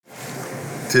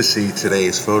To see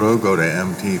today's photo, go to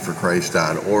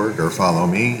mtforchrist.org or follow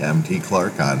me, MT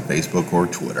Clark, on Facebook or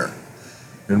Twitter.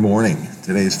 Good morning.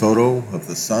 Today's photo of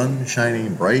the sun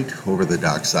shining bright over the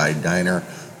Dockside Diner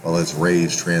while its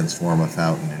rays transform a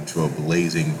fountain into a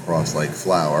blazing cross-like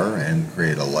flower and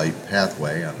create a light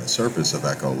pathway on the surface of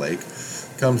Echo Lake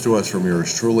comes to us from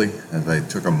yours truly, as I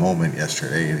took a moment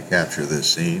yesterday to capture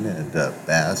this scene and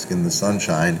bask in the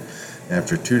sunshine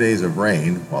after 2 days of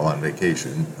rain while on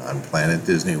vacation on Planet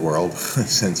Disney World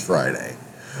since Friday.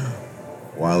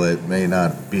 While it may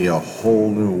not be a whole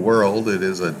new world, it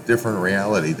is a different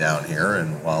reality down here,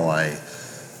 and while I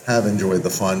have enjoyed the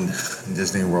fun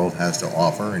Disney World has to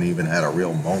offer and even had a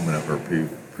real moment of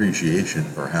appreciation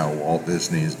for how Walt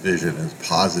Disney's vision has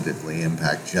positively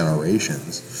impacted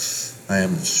generations, I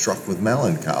am struck with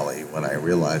melancholy when I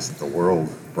realize that the world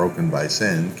broken by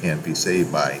sin can't be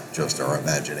saved by just our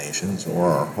imaginations or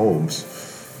our hopes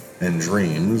and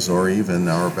dreams or even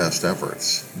our best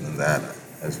efforts. And that,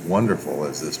 as wonderful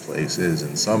as this place is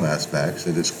in some aspects,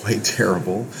 it is quite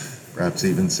terrible, perhaps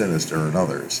even sinister in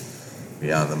others.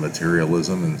 Beyond the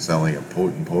materialism and selling of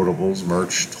potent potables,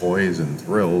 merch, toys, and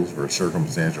thrills for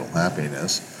circumstantial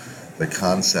happiness, the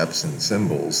concepts and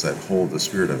symbols that hold the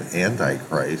spirit of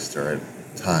Antichrist are at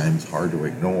times hard to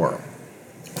ignore.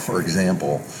 For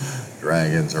example,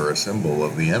 dragons are a symbol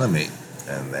of the enemy,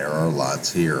 and there are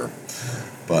lots here.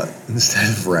 But instead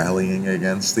of rallying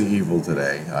against the evil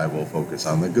today, I will focus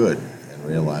on the good and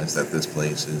realize that this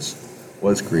place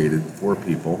was created for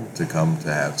people to come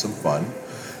to have some fun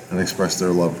and express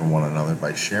their love for one another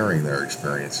by sharing their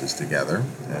experiences together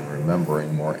and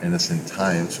remembering more innocent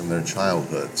times from their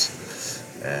childhoods.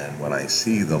 And when I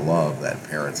see the love that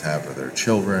parents have for their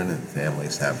children and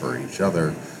families have for each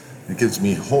other, it gives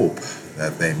me hope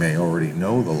that they may already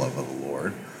know the love of the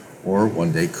Lord, or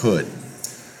one day could.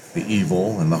 The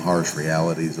evil and the harsh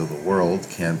realities of the world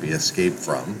can't be escaped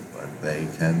from, but they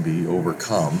can be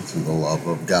overcome through the love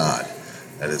of God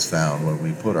that is found when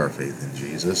we put our faith in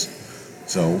Jesus.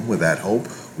 So, with that hope,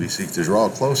 we seek to draw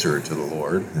closer to the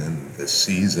Lord in this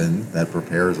season that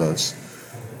prepares us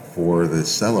for this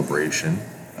celebration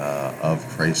of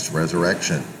Christ's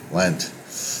resurrection, Lent.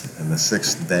 And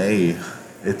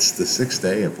it's the sixth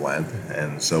day of Lent,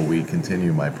 and so we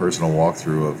continue my personal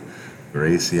walkthrough of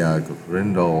Gracia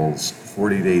Grindel's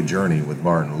 40-day journey with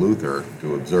Martin Luther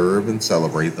to observe and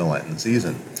celebrate the Lenten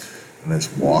season. And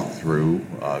this walk through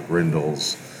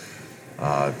Grindel's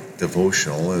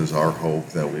devotional is our hope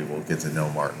that we will get to know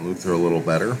Martin Luther a little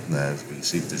better as we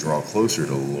seek to draw closer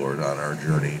to the Lord on our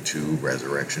journey to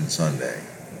Resurrection Sunday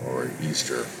or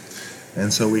Easter.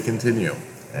 And so we continue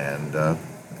and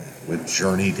with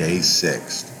Journey Day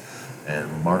 6.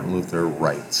 And Martin Luther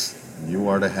writes, "You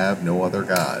are to have no other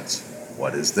gods.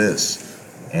 What is this?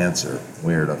 Answer,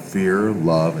 we are to fear,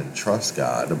 love, and trust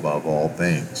God above all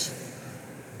things."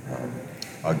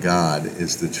 A God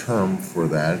is the term for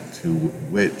that to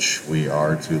which we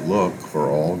are to look for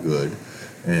all good,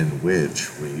 in which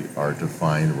we are to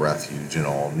find refuge in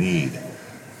all need.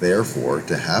 Therefore,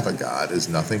 to have a God is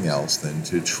nothing else than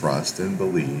to trust and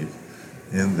believe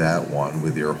in that one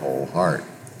with your whole heart.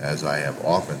 As I have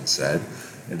often said,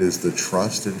 it is the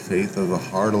trust and faith of the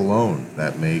heart alone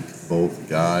that make both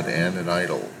God and an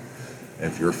idol.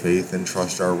 If your faith and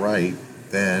trust are right,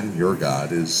 then your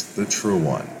God is the true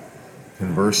one.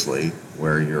 Conversely,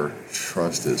 where your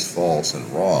trust is false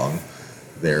and wrong,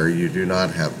 there you do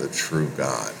not have the true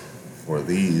God. For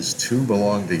these two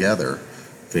belong together,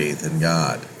 faith and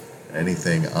God.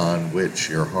 Anything on which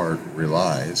your heart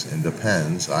relies and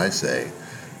depends, I say,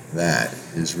 that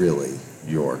is really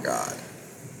your God.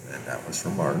 And that was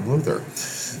from Martin Luther.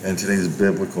 And today's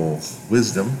biblical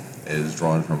wisdom is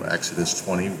drawn from Exodus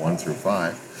 20,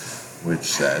 1-5, which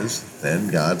says, "Then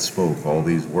God spoke all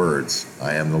these words,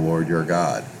 I am the Lord your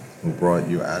God, who brought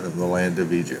you out of the land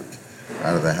of Egypt,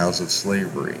 out of the house of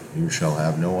slavery. You shall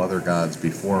have no other gods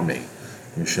before me.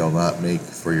 You shall not make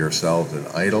for yourselves an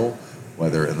idol,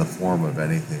 whether in the form of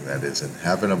anything that is in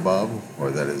heaven above, or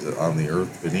that is on the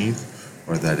earth beneath,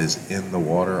 or that is in the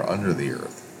water under the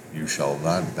earth. You shall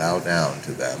not bow down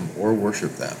to them or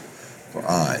worship them, for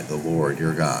I, the Lord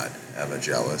your God, am a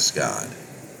jealous God."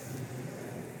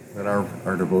 And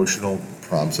our devotional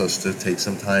prompts us to take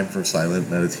some time for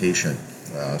silent meditation.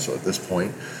 So at this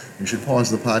point, you should pause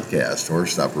the podcast or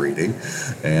stop reading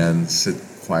and sit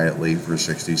quietly for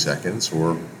 60 seconds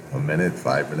or a minute,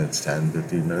 5 minutes, 10,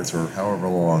 15 minutes, or however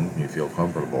long you feel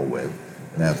comfortable with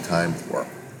and have time for.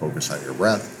 Focus on your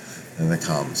breath and the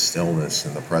calm stillness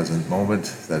in the present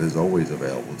moment that is always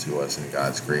available to us in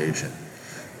God's creation.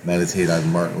 Meditate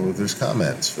on Martin Luther's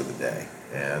comments for the day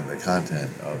and the content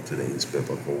of today's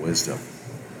biblical wisdom.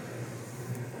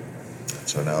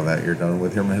 So now that you're done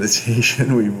with your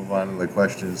meditation, we move on to the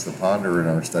questions to ponder in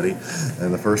our study.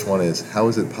 And the first one is, how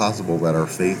is it possible that our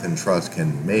faith and trust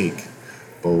can make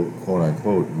both, quote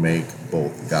unquote, make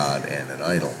both God and an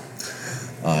idol?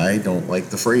 I don't like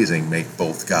the phrasing, make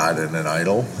both God and an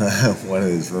idol, when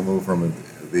it is removed from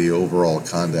the overall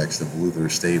context of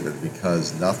Luther's statement,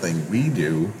 because nothing we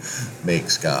do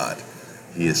makes God.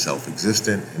 He is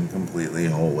self-existent and completely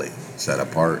holy, set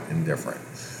apart and different.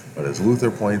 But as Luther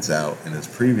points out in his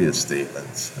previous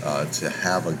statements, to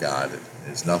have a God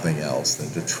is nothing else than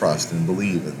to trust and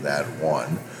believe in that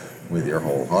one with your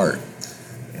whole heart.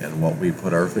 And what we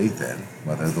put our faith in,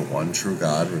 whether the one true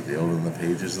God revealed in the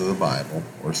pages of the Bible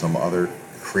or some other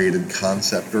created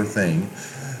concept or thing,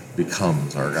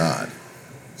 becomes our God.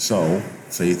 So,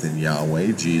 faith in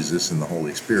Yahweh, Jesus, and the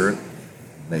Holy Spirit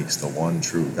makes the one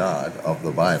true God of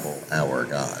the Bible our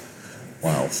God,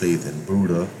 while faith in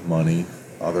Buddha, money,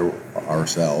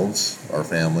 ourselves, our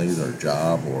families, our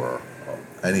job, or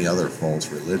any other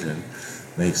false religion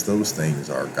makes those things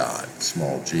our God,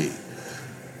 small g.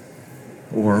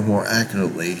 Or more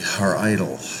accurately, our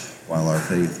idol, while our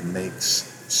faith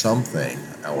makes something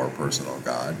our personal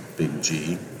God, big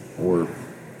G, or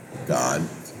God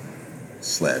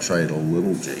 / idol,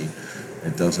 little g,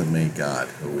 it doesn't make God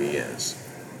who he is.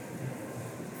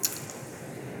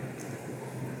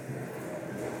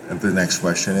 And the next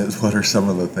question is, what are some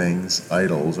of the things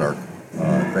idols our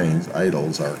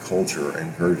culture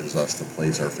encourages us to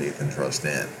place our faith and trust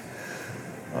in?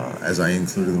 As I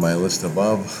included in my list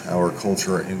above, our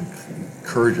culture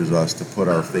encourages us to put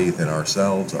our faith in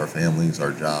ourselves, our families,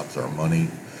 our jobs, our money.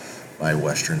 My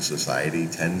Western society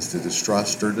tends to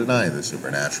distrust or deny the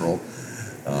supernatural,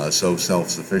 so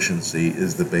self-sufficiency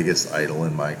is the biggest idol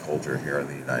in my culture here in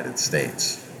the United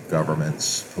States.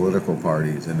 Governments, political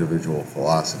parties, individual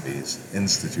philosophies,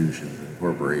 institutions, and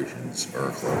corporations are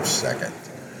a close second.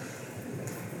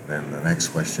 Then the next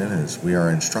question is, we are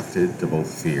instructed to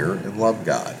both fear and love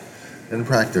God. In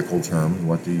practical terms,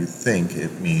 what do you think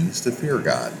it means to fear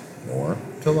God or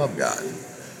to love God?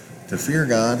 To fear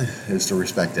God is to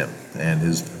respect him and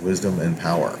his wisdom and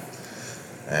power.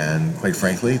 And quite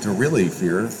frankly, to really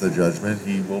fear the judgment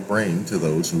he will bring to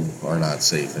those who are not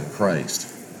safe in Christ.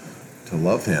 To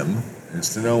love him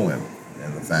is to know him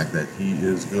and the fact that he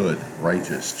is good,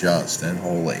 righteous, just, and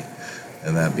holy,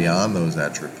 and that beyond those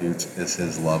attributes is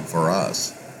his love for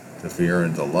us. To fear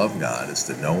and to love God is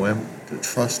to know him, to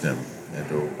trust him, and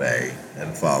to obey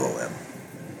and follow him.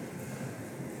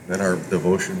 Then our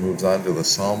devotion moves on to the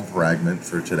Psalm fragment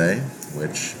for today,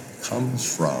 which comes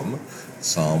from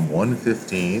Psalm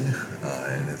 115,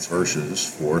 and it's verses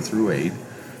 4 through 8.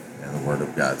 And the Word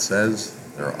of God says,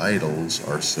 "Their idols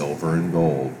are silver and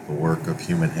gold, the work of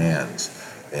human hands.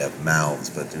 They have mouths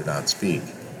but do not speak,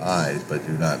 eyes but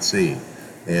do not see.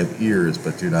 They have ears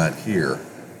but do not hear,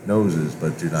 noses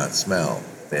but do not smell.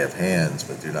 They have hands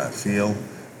but do not feel,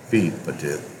 feet but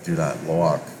do not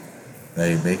walk.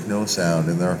 They make no sound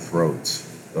in their throats.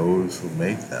 Those who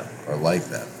make them are like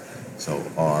them, so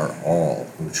are all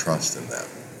who trust in them."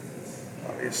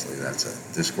 Obviously, that's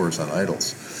a discourse on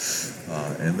idols.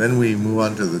 And then we move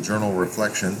on to the journal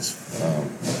reflections,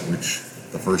 which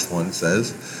the first one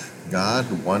says,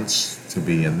 God wants to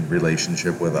be in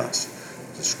relationship with us.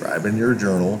 Describe in your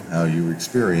journal how you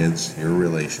experience your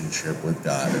relationship with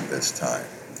God at this time.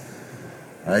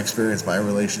 I experience my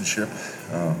relationship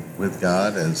with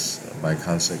God as my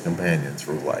constant companion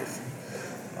through life.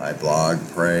 I blog,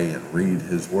 pray, and read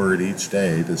his word each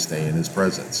day to stay in his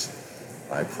presence.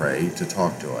 I pray to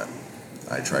talk to him.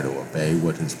 I try to obey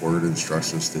what his word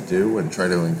instructs us to do and try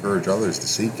to encourage others to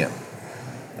seek him.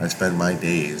 I spend my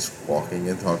days walking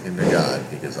and talking to God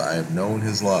because I have known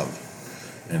his love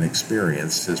and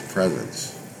experienced his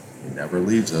presence. He never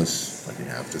leaves us, but you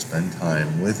have to spend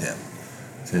time with him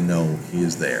to know he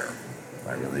is there.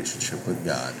 My relationship with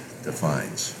God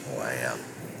defines who I am.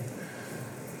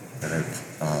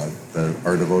 And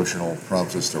our devotional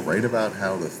prompts us to write about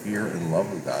how the fear and love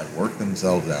of God work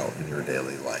themselves out in your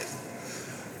daily life.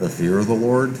 The fear of the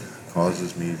Lord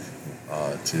causes me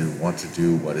to want to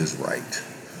do what is right.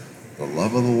 The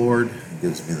love of the Lord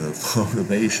gives me the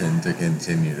motivation to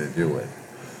continue to do it.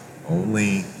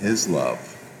 Only his love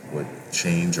would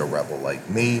change a rebel like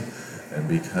me, and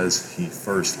because he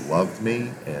first loved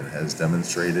me and has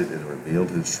demonstrated and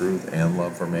revealed his truth and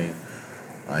love for me,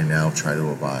 I now try to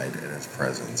abide in his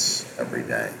presence every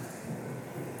day.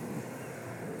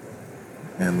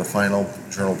 And the final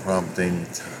journal prompting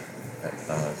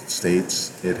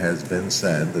states, it has been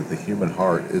said that the human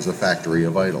heart is a factory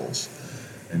of idols.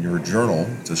 In your journal,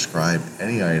 describe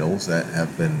any idols that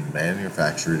have been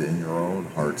manufactured in your own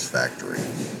heart's factory.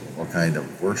 What kind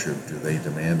of worship do they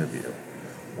demand of you?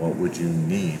 What would you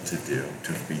need to do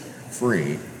to be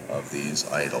free of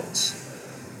these idols?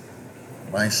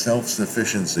 My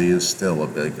self-sufficiency is still a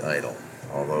big idol,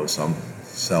 although some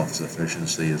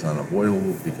self-sufficiency is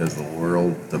unavoidable because the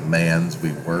world demands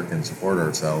we work and support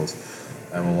ourselves.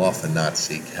 I will often not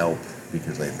seek help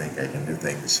because I think I can do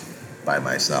things by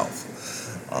myself.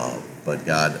 But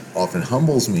God often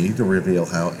humbles me to reveal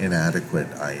how inadequate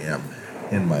I am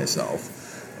in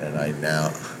myself, and I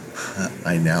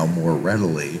now more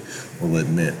readily will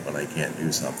admit when I can't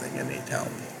do something and need help.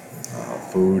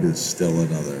 Food is still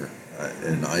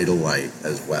an idol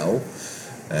as well,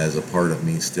 as a part of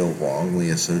me still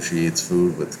wrongly associates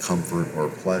food with comfort or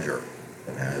pleasure,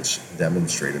 and has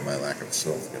demonstrated my lack of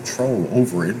self-control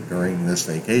over it during this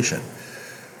vacation.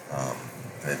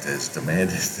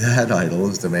 That idol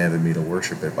has demanded me to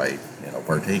worship it by,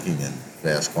 partaking in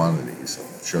vast quantities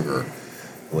of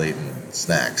sugar-laden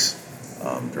snacks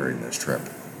during this trip.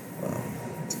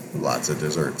 Lots of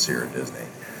desserts here at Disney.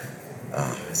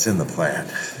 It's in the plan,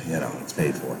 it's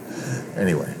paid for.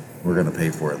 Anyway, we're going to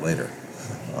pay for it later.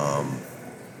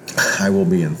 I will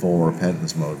be in full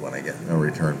repentance mode when I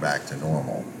return back to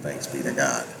normal, thanks be to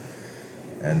God.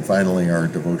 And finally, our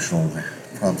devotional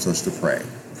prompts us to pray.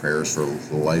 Prayers for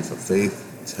the life of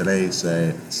faith today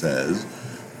says,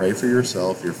 pray for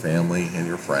yourself, your family, and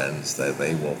your friends that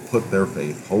they will put their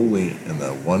faith wholly in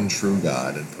the one true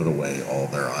God and put away all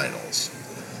their idols.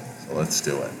 So let's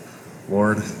do it.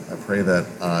 Lord, I pray that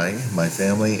I, my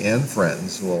family, and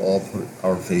friends will all put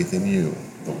our faith in you,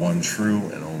 the one true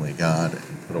and only God,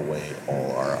 and put away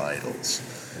all our idols.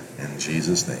 In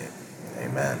Jesus' name,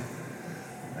 amen.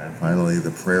 And finally,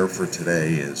 the prayer for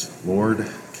today is, Lord,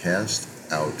 cast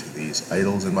out these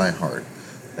idols in my heart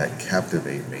that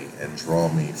captivate me and draw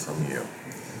me from you.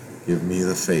 Give me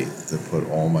the faith to put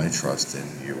all my trust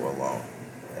in you alone.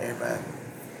 Amen.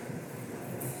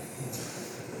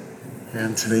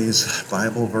 And today's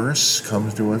Bible verse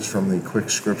comes to us from the quick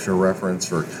scripture reference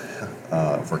for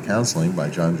counseling by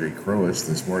John J. Crowis.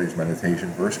 This morning's meditation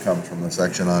verse comes from the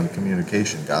section on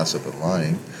communication, gossip, and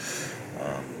lying.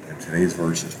 And today's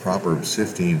verse is Proverbs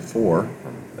 15:4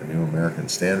 from the New American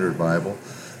Standard Bible.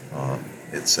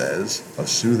 It says, "A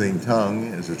soothing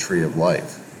tongue is a tree of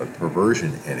life, but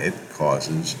perversion in it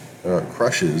crushes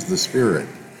the spirit."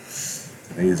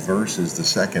 Today's verse is the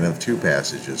second of two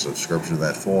passages of Scripture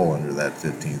that fall under that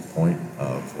 15th point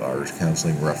of our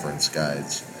Counseling Reference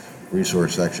Guide's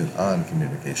resource section on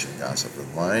communication, gossip,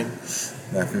 and lying.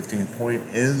 That 15th point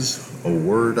is, a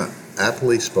word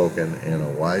aptly spoken and a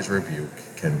wise rebuke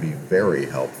can be very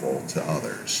helpful to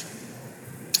others.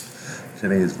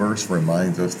 Today's verse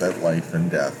reminds us that life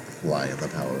and death lie in the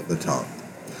power of the tongue,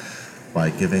 by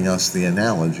giving us the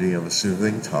analogy of a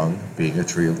soothing tongue being a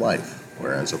tree of life,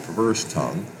 whereas a perverse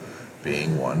tongue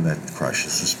being one that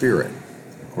crushes the spirit.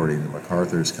 According to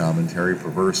MacArthur's commentary,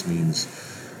 perverse means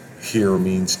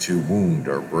to wound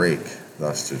or break,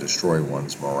 thus to destroy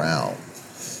one's morale.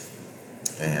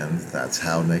 And that's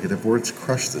how negative words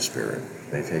crush the spirit.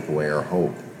 They take away our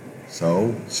hope.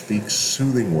 So, speak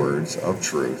soothing words of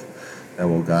truth that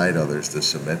will guide others to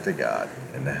submit to God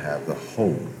and to have the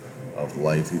hope of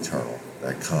life eternal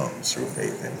that comes through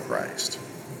faith in Christ.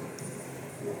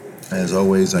 As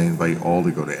always, I invite all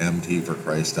to go to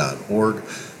mtforchrist.org,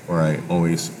 where I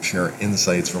always share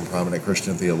insights from prominent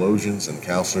Christian theologians and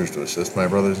counselors to assist my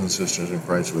brothers and sisters in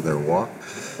Christ with their walk.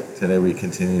 Today we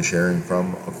continue sharing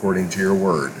from According to Your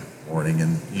Word, morning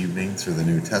and evening through the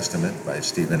New Testament by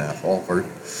Stephen F. Alford.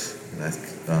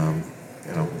 And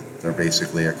they're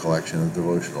basically a collection of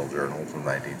devotional journals from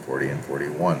 1940 and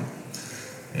 41.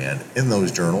 And in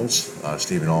those journals,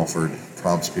 Stephen Alford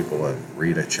prompts people to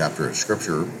read a chapter of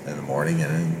Scripture in the morning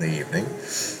and in the evening.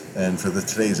 And for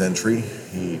today's entry,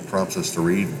 he prompts us to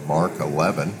read Mark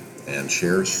 11 and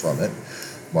shares from it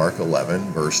Mark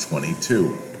 11, verse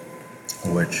 22,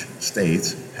 which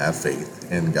states, "Have faith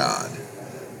in God."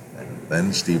 And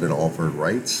then Stephen Alford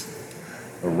writes,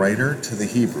 "The writer to the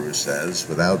Hebrews says,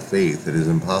 'Without faith it is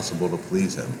impossible to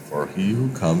please him, for he who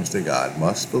comes to God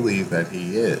must believe that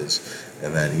he is,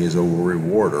 and that he is a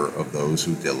rewarder of those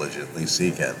who diligently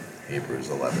seek him.'" Hebrews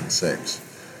 11:6.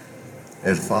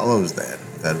 It follows then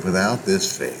that without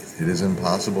this faith it is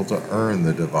impossible to earn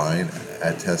the divine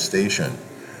attestation.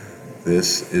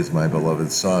 "This is my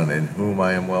beloved Son, in whom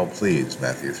I am well pleased,"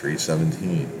 Matthew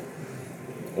 3:17.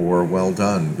 Or, "Well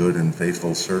done, good and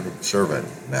faithful servant,"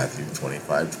 Matthew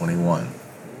 25:21.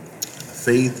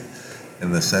 Faith,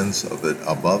 in the sense of the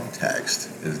above text,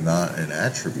 is not an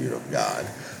attribute of God,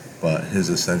 but his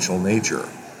essential nature.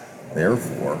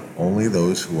 Therefore, only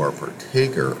those who are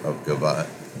partaker of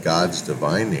God's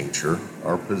divine nature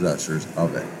are possessors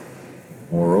of it.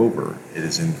 Moreover, it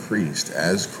is increased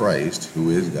as Christ, who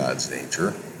is God's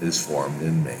nature, is formed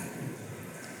in me.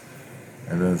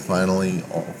 And then finally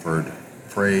offered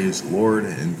praise, Lord,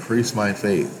 increase my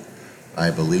faith. I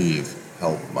believe,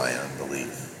 help my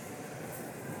unbelief.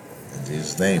 In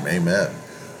Jesus' name, amen.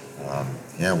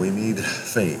 We need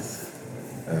faith.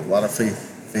 And a lot of faith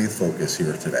focus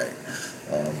here today.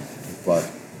 But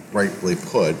rightly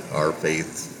put, our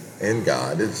faith in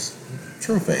God is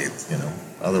true faith,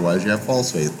 Otherwise, you have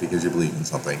false faith because you believe in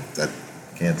something that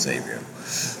can't save you.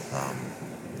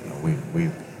 We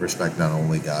respect not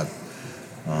only God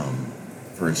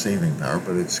for his saving power,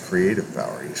 but its creative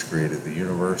power. He's created the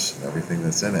universe and everything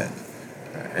that's in it.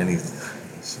 And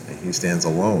he stands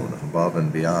alone, above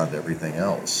and beyond everything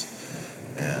else.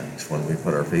 And when we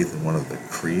put our faith in one of the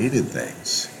created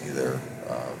things, either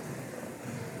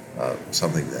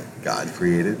something that God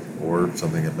created or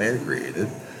something that man created,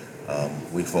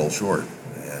 we fall short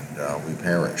and we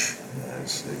perish,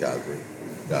 as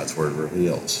God's word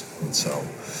reveals. And so,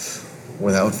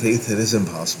 without faith, it is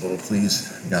impossible to please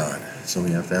God. So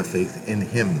we have to have faith in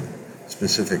him,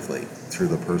 specifically through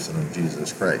the person of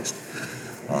Jesus Christ,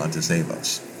 to save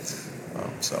us.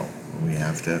 So we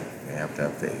have to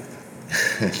have faith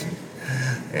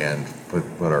and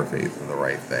put our faith in the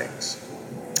right things.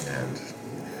 And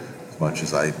as much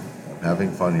as I'm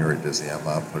having fun here at Disney, I'm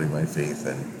not putting my faith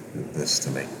in this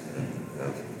to make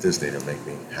Disney to make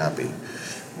me happy.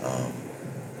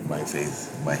 My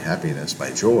faith, my happiness,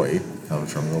 my joy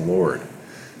comes from the Lord,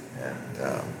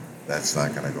 and that's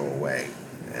not going to go away,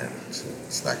 and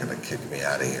it's not going to kick me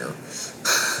out of here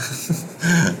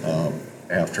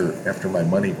after my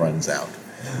money runs out.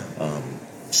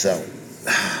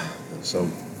 So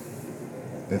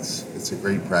it's a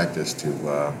great practice to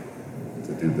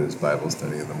do this Bible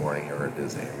study in the morning here at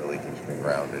Disney. It really keeps me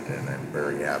grounded, and I'm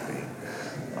very happy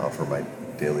for my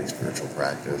daily spiritual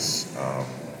practice.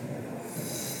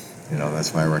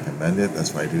 That's why I recommend it.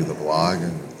 That's why I do the blog,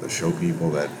 and to show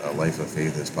people that a life of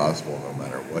faith is possible no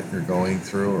matter what you're going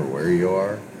through or where you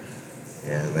are,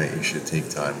 and that you should take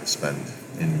time to spend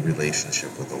in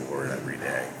relationship with the Lord every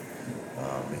day,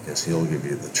 because he'll give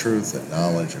you the truth and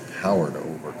knowledge and power to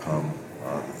overcome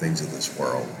the things of this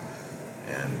world.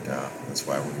 And that's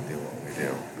why we do what we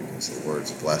do, because the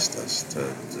Lord's blessed us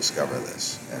to discover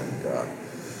this. And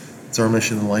it's our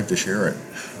mission in life to share it,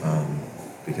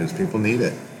 because people need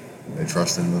it. They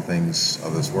trust in the things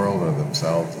of this world or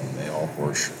themselves, and they all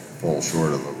fall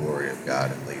short of the glory of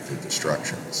God and lead to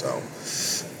destruction. So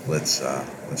let's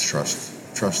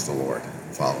trust the Lord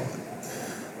and follow Him.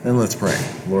 And let's pray.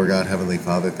 Lord God, Heavenly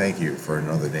Father, thank you for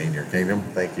another day in your kingdom.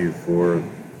 Thank you for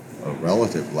a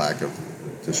relative lack of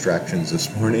distractions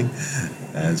this morning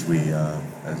as we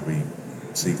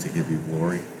seek to give you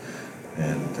glory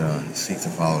and seek to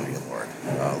follow you, Lord.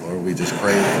 Lord, we just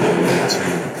pray for you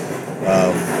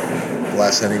to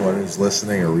bless anyone who's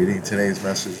listening or reading today's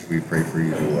message. We pray for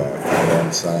you to come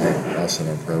alongside us in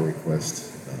our prayer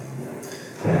request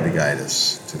and to guide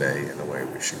us today in the way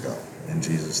we should go. In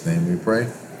Jesus' name we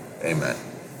pray. Amen.